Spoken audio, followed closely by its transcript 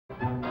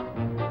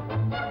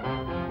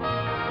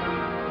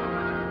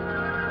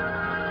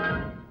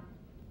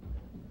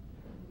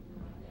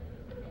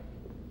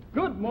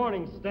Good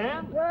morning,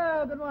 Stan.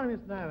 Well, good morning,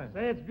 Mr. Nyman.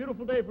 Say, it's a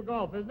beautiful day for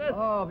golf, isn't it?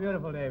 Oh,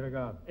 beautiful day for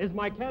golf. Is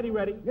my caddy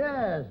ready?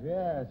 Yes.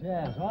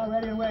 All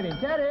ready and waiting.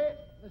 Teddy,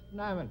 Mr.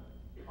 Nyman.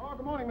 Oh,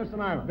 good morning, Mr.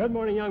 Nyman. Good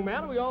morning, young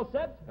man. Are we all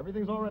set?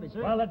 Everything's all ready,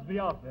 sir. Well, let's be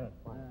off then.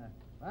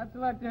 Lots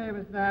of luck to you,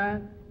 Mr.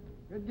 Nyman.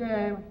 Good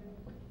game.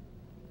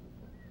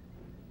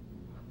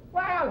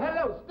 Well,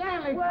 hello,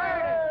 Stanley.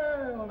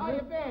 Well, How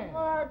you been?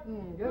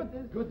 Martin,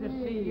 Good to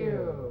see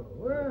you.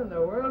 Where in the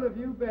world have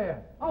you been?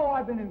 Oh,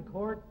 I've been in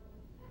court.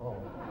 Oh.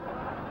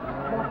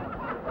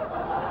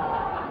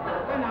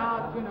 Been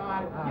out, you know.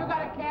 You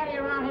got a caddy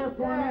around here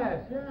for me?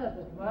 Yes,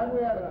 Mr. Martin.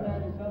 We have a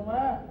caddy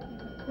somewhere.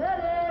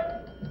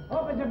 Teddy!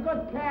 Hope it's a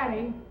good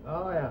caddy.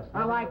 Oh, yes.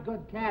 I like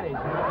good caddies.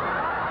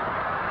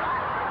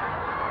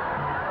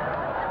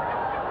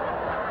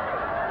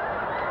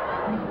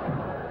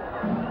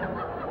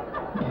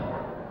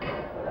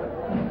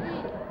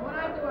 When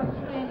I do a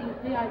swing, you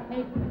see, I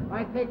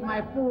take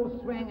my full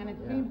swing, and it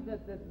seems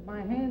that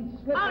my hand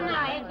slips. Oh,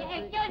 no,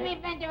 excuse me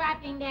for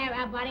interrupting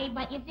there, buddy,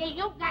 but you see,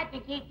 you've got to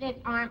keep this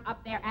arm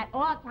up there at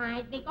all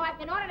times, because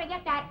in order to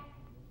get that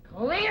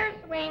clear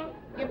swing,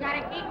 you've got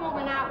to keep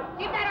moving now.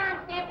 Keep that arm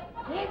stiff.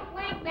 His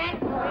swing bent.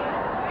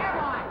 There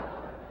on.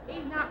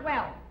 He's not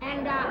well.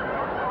 And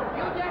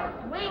you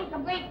just swing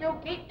complete through.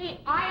 Keep the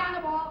eye on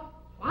the ball.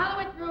 Follow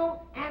it through,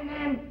 and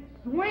then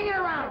swing it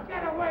around.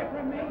 Get away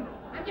from me.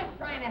 I'm just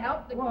trying to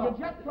help. Whoa. You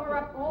just tore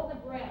up all the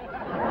grass.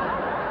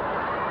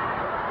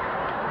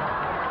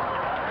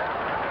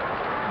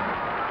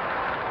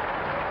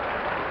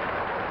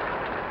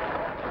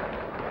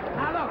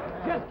 Now, look,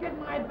 just get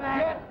my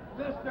bag.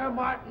 Get Mr.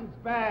 Martin's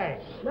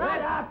bag.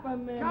 Shut up a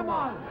minute. Come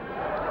on.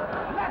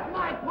 Let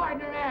my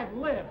partner ad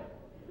lib.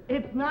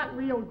 It's not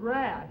real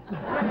grass. All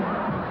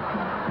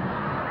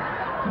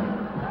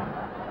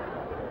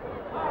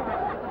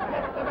right,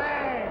 get the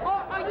bag.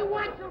 Oh, you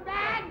want your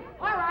bag?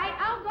 All right,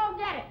 I'll go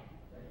get it.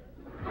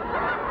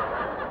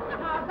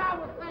 Now, as I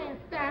was saying,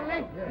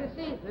 Stanley, you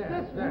see,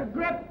 this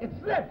grip, it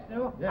slips,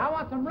 you. I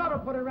want some rubber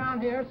put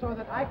around here so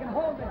that I can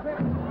hold the grip.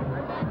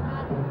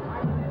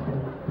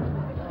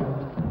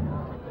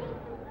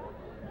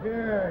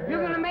 Here.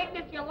 You're going to make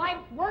this your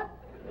life's work?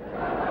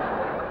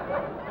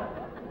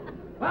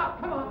 Well,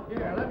 come on.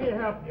 Here, let me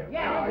help you.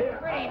 Yeah, this is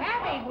pretty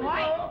heavy,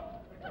 boy.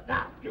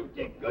 Now, you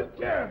take good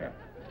care of it.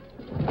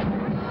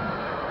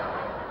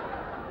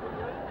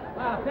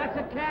 Well, if that's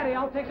a caddy,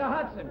 I'll take a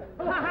Hudson.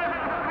 Oh,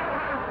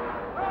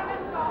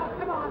 let's go.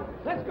 Come on.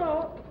 Let's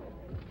go.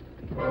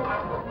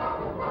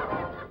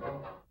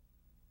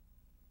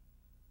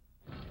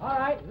 All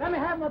right, let me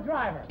have my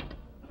driver.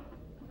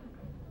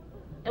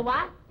 The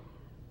what?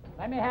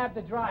 Let me have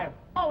the driver.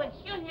 Oh,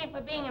 excuse me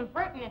for being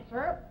impertinent,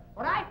 sir,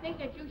 but I think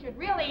that you should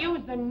really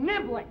use the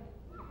niblick.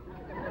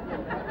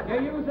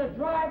 You use a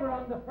driver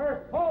on the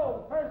first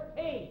hole, first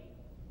tee.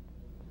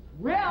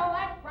 Well,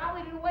 that's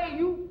probably the way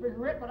you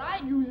figure it, but I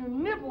use a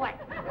niblick.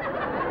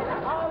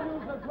 I'll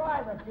use a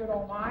driver if you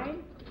don't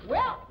mind.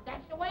 Well,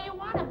 that's the way you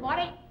want it,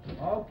 buddy.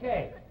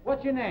 Okay.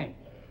 What's your name?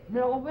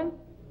 Melvin?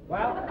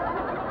 Well,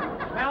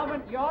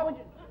 Melvin, you always...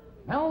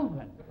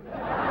 Melvin. All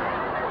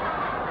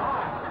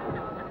right.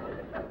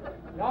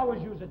 You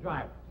always use a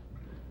driver.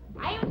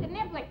 I use a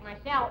niblick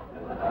myself.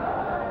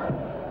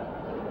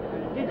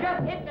 You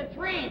just hit the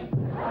tree.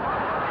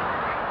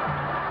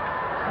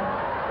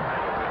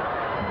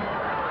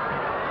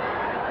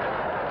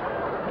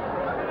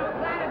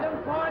 Planted them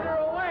farther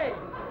away.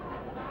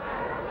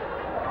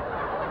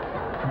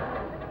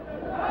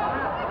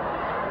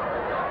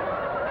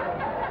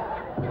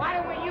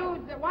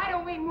 Why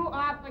don't we move?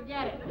 Oh,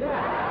 forget it. Yeah.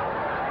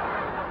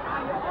 Now,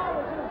 you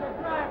always use a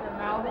driver,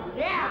 Melvin.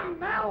 Yeah.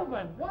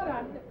 Melvin, what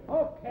a...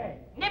 Okay.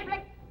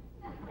 Niblick.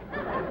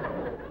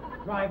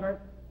 Driver.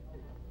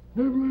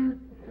 Niblick.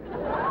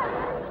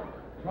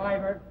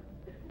 Driver.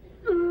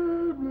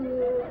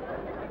 Niblick.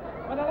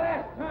 For the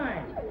last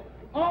time,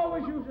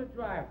 always use a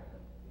driver.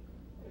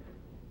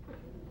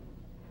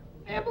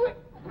 Niblick.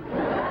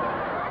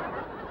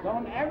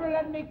 Don't ever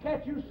let me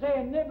catch you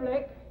saying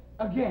niblick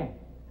again.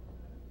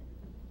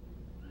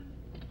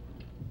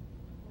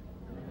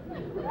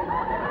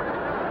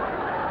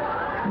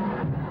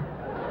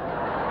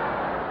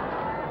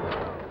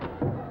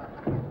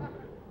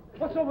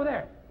 What's over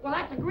there? Well,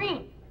 that's a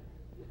green.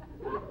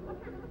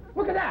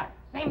 Look at that.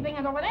 Same thing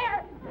as over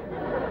there.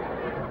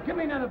 Give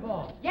me another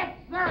ball. Yes,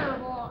 sir,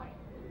 boy.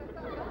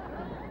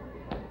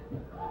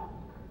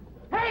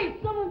 Hey,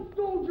 someone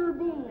stole your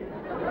ball.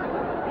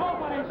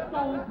 Nobody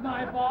stole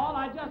my ball.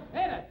 I just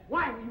hit it.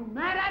 Why, were you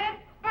mad at it?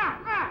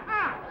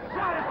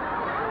 Shut it.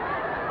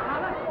 Now,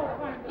 let's go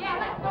find it. Yeah,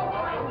 let's go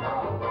find it.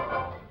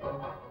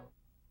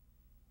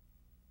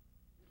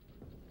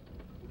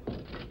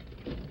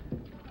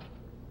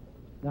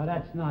 No,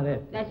 that's not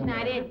it. That's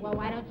not it. Well,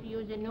 why don't you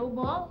use a new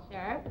ball,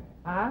 sir?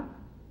 Huh?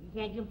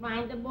 Can't you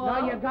find the ball?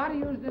 No, you gotta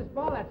use this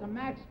ball. That's a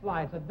Max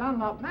Fly. It's a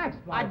Dunlop Max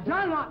Fly. A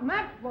Dunlop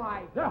Max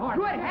Fly? They're hard.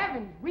 Good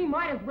heavens, we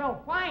might as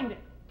well find it.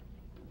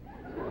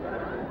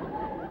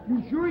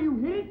 You sure you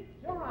hit it?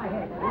 Sure I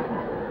hit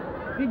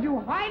it. Did you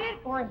hide it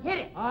or hit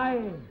it?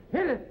 I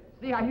hit it.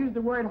 See, I used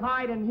the word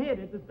hide and hit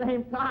at the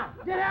same time.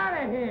 Get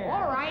out of here.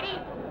 All righty.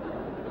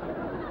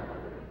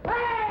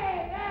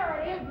 Hey,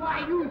 there it is.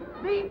 Why, you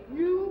thief,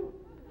 you.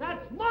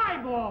 That's my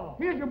ball.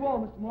 Here's your ball,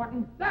 Mr.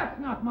 Martin. That's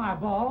not my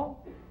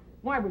ball.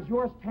 Why, was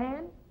yours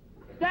tan?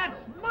 That's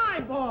my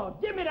ball.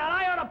 Give me that.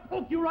 I ought to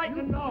poke you right in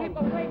the nose. Keep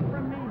away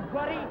from me,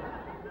 buddy.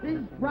 He's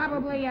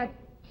probably a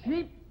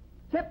cheap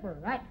tipper.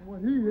 That's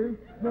what he is.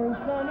 No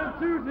son of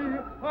Susie.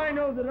 I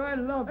know that I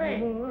love you,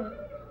 boy.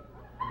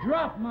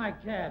 Drop my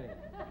caddy.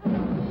 Let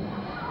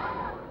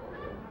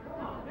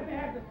me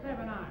have the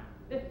 7-iron.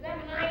 The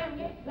 7-iron?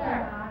 Yes, sir.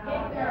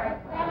 Yes,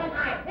 sir.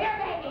 7-iron. Here,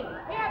 baby.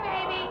 Here,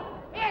 baby.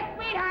 Here,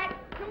 sweetheart.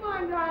 Come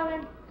on,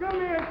 darling. Come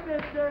here,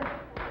 sister.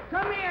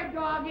 Come here,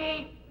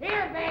 doggy.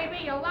 Here, baby.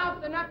 You're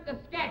loused enough to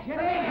sketch. Get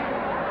Come in. here.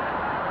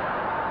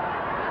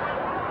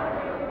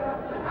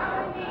 Come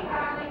with me,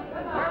 darling.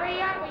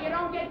 Hurry up or you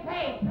don't get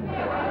paid. Come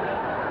here, baby.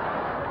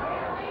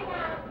 Here, lay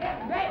down. Yes,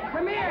 baby.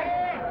 Come here.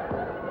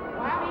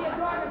 Well, your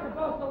dog is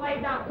supposed to lay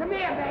down. Come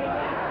here, baby.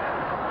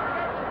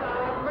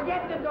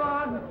 Forget the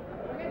dog.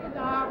 Forget the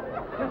dog.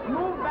 Just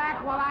move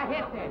back while I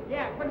hit this.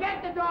 Yeah,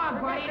 forget the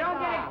dog, buddy. Don't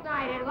get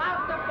excited.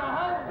 Loused up the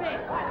whole bit.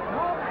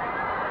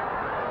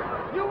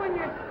 You and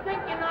your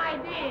stinking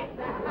ideas.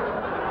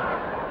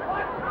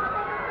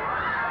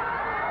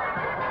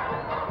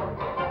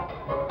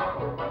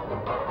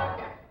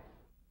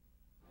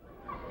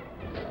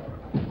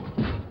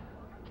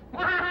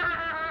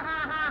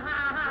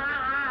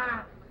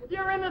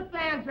 You're in a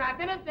sand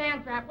trap, in a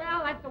sand trap.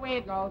 Well, that's the way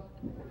it goes.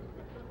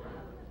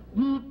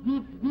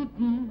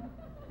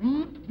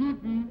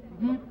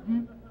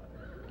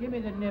 Give me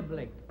the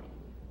niblick.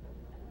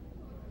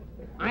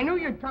 I knew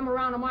you'd come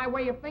around to my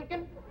way of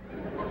thinking.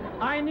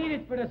 I need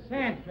it for the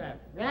sand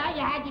trap. Yeah,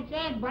 you had your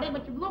chance, buddy,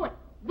 but you blew it.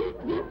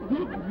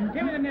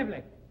 Give me the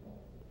niblick.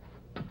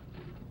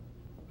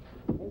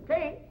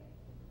 Okay.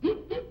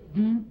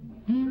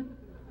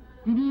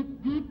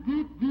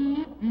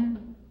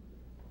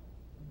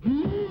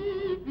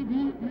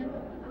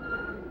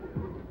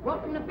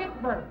 Welcome to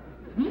Pittsburgh.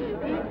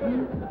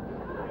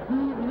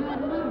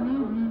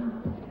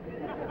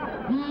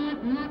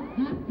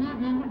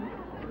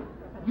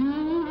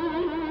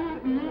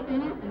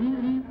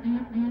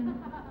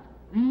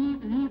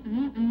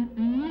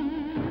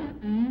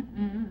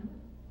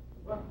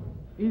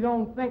 He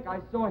don't think I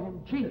saw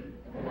him cheat.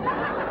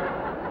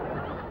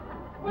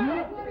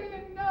 Well, what do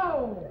you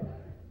know?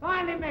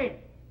 Finally made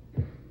it.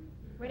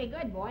 Pretty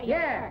good, boy.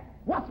 Yeah.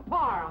 What's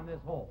par on this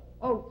hole?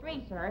 Oh,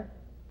 3, sir.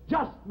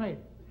 Just made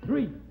it.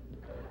 3.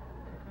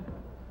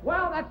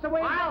 Well, that's the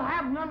way I'll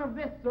have none of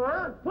this,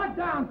 sir. Put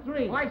down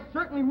 3. I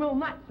certainly will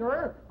not,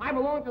 sir. I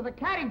belong to the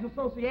Caddies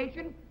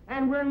Association,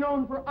 and we're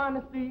known for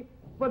honesty,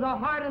 for the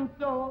heart and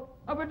soul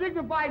of a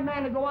dignified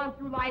man to go on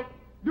through life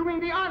doing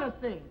the honest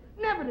thing,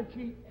 never to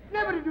cheat,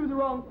 never to do the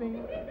wrong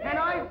thing, and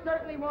I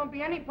certainly won't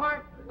be any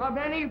part of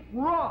any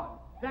fraud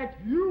that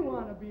you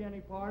want to be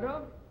any part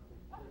of.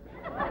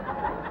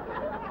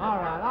 All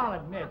right, I'll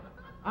admit.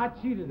 I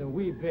cheated a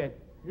wee bit.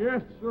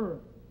 Yes, sir.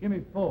 Give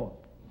me 4.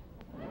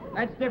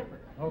 That's different.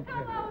 Okay.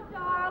 Hello,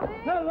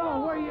 darling.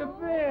 Hello, where you I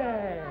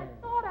been?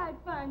 thought I'd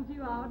find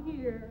you out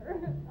here.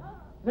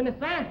 It's in a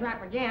sand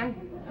trap again.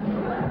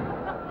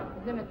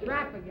 It's in a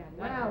trap again.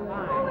 Well,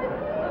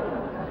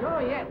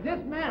 Sure, yeah. This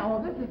man,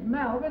 oh, this is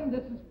Melvin,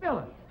 this is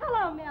Phyllis.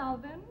 Hello,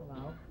 Melvin.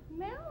 Hello.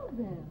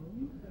 Melvin.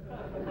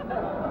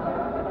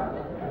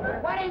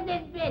 what is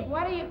this bit?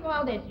 What do you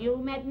call this? You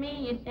met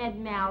me, you said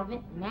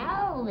Melvin.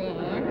 Melvin?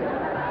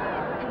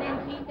 And then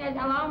she says,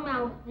 hello,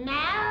 Melvin.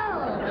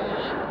 Now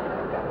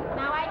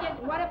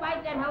what if I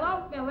said,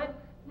 hello, Phyllis?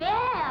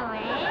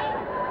 Phyllis?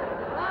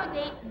 Oh,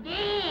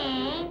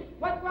 Dean.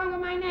 What's wrong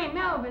with my name?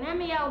 Melvin,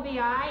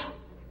 M-E-L-V-I.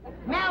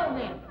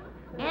 Melvin.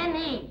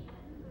 N-E.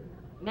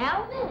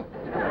 Melvin?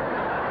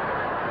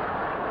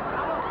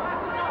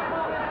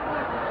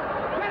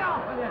 Get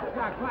off of this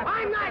truck.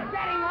 I'm not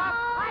getting off.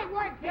 I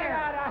work here. Get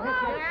out of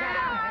here.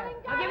 Darling,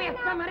 I'll give you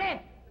some of this.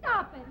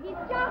 Stop it. He's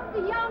just a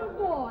young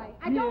boy.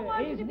 I don't Yeah,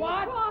 want you he's to be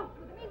what? cross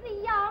with him. He's a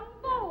young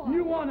boy.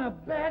 You want to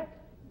bet?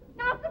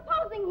 Now,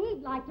 supposing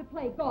he'd like to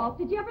play golf.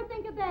 Did you ever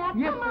think of that?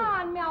 Yes, Come sir.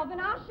 on, Melvin.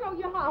 I'll show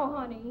you how,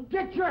 honey.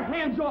 Get your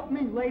hands off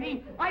me,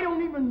 lady. I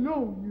don't even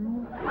know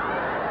you.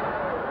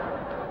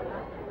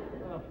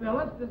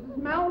 Phyllis, this is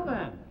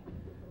Melvin.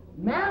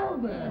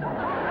 Melvin. Well,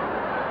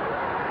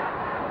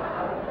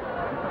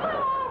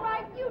 all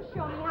right. You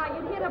show me how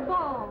you hit a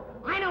ball.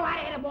 I know how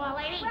to hit a ball,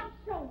 lady. Well,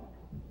 show me.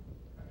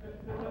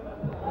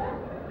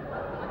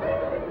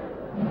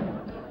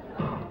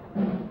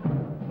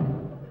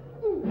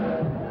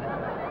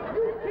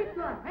 You keep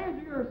your hands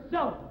to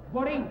yourself,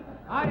 buddy.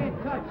 I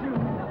didn't touch you,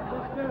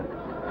 Buster.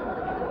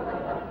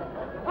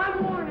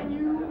 I'm warning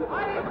you.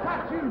 I didn't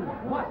touch you.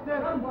 What's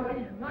that?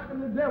 Somebody's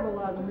knocking the devil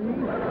out of me.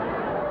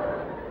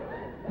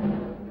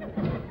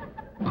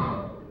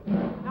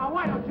 Now,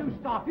 why don't you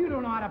stop? You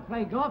don't know how to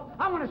play golf.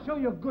 I want to show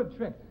you a good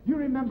trick. You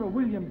remember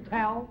William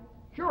Tell?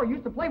 Sure, he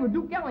used to play with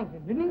Duke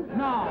Ellington, didn't he?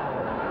 No.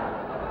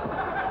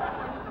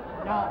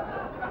 No.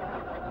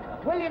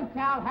 William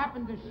Tell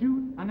happened to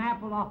shoot an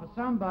apple off of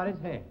somebody's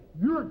head.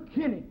 You're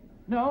kidding.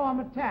 No, I'm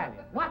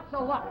Italian. What's the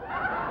luck?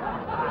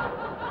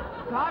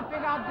 So I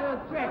figure I'll do a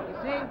trick, you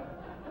see?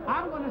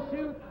 I'm going to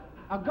shoot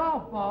a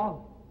golf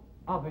ball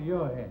off of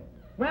your head.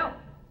 Well,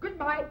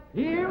 goodbye.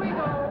 Here we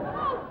go.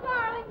 Oh,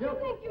 darling, do you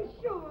think you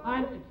should?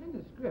 It's in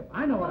the script.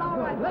 I know what I'm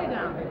doing. Lay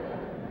down here.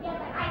 Yeah,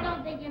 but I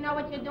don't think you know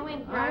what you're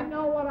doing, sir. I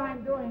know what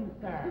I'm doing,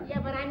 sir. Yeah,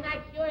 but I'm not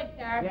sure,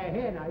 sir. Yeah,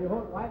 here, now, you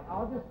hold it right.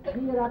 I'll just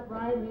tee it up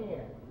right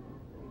here.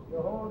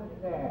 You hold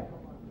it there.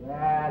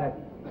 Yeah,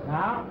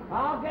 now,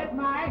 I'll get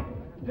my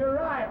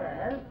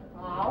driver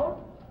out.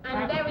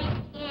 I'm very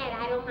scared.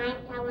 I don't mind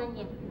telling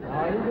you.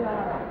 Oh, you do all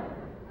right.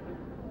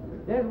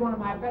 There's one of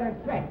my better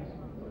tricks.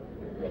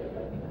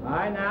 All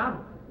right,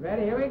 now.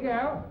 Ready? Here we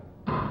go.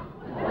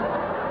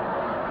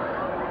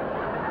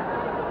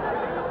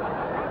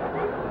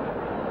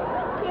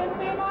 Give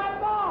me my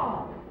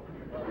ball.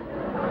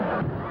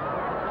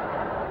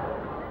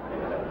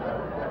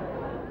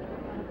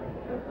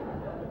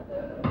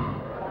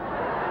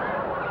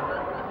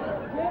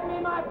 Give me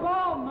my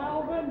ball,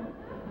 Melvin.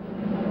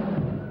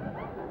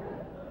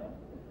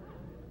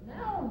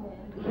 Melvin?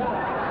 Shut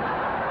up.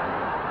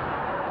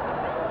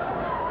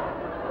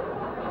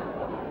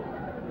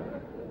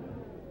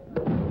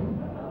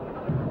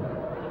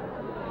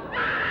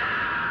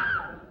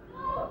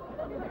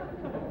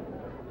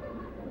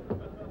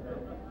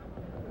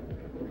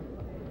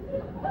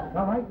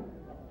 All right.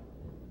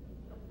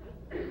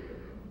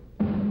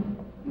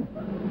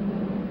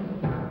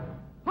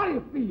 How do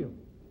you feel?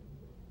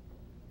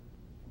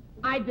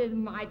 I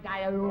didn't mind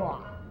that at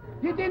all.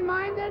 You didn't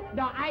mind it?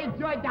 No, I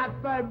enjoyed that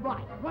very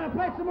much. Want to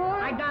play some more?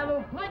 I got a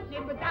little punch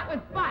in, but that was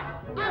fun.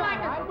 I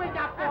like to swing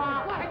that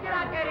ball and get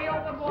out there the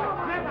open ball.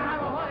 Never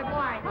have a holy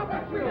boy. How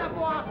about swing that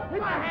ball?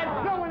 Hit my head,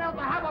 throwing out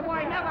the hammer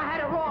boy, never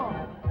had it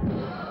wrong.